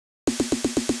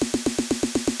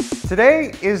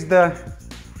Today is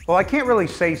well, I can't really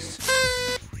say,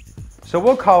 so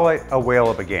we'll call it a whale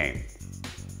of a game.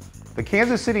 The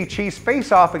Kansas City Chiefs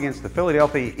face off against the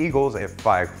Philadelphia Eagles at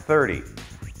 5:30.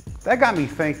 That got me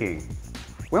thinking,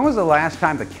 when was the last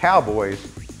time the Cowboys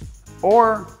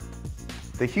or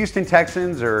the Houston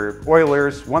Texans or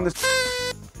Oilers won the?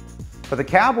 For the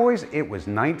Cowboys, it was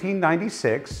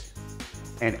 1996,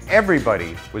 and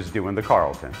everybody was doing the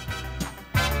Carlton.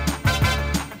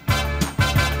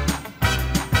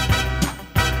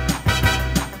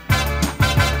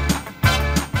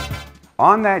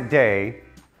 On that day,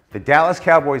 the Dallas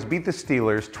Cowboys beat the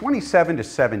Steelers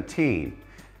 27-17.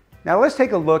 Now let's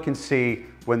take a look and see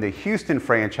when the Houston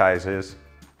franchises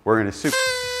were in a Super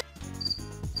Bowl.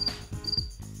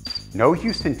 No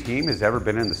Houston team has ever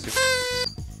been in the Super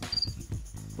Bowl.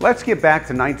 Let's get back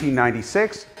to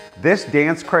 1996. This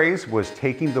dance craze was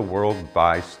taking the world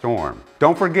by storm.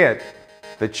 Don't forget,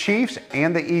 the Chiefs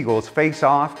and the Eagles face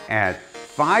off at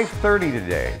 5:30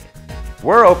 today.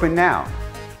 We're open now,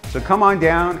 so come on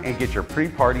down and get your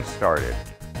pre-party started.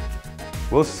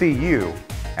 We'll see you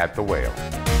at the Whale.